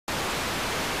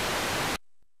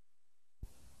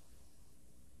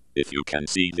If you can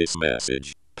see this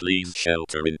message, please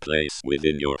shelter in place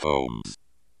within your homes.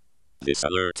 This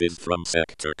alert is from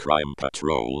Sector Crime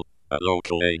Patrol, a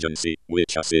local agency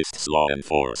which assists law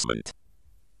enforcement.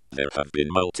 There have been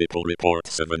multiple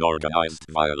reports of an organized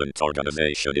violent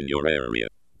organization in your area.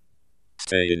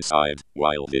 Stay inside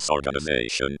while this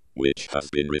organization, which has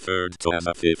been referred to as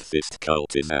a fifth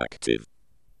cult, is active.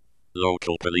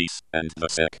 Local police and the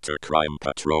Sector Crime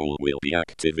Patrol will be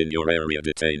active in your area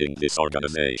detaining this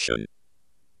organization.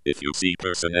 If you see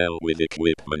personnel with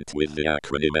equipment with the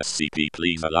acronym SCP,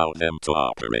 please allow them to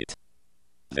operate.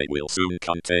 They will soon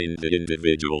contain the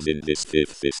individuals in this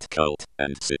fifth cult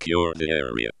and secure the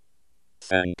area.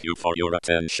 Thank you for your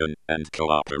attention and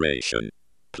cooperation.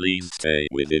 Please stay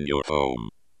within your home.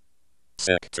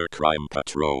 Sector Crime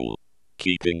Patrol.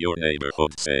 Keeping your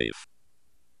neighborhood safe.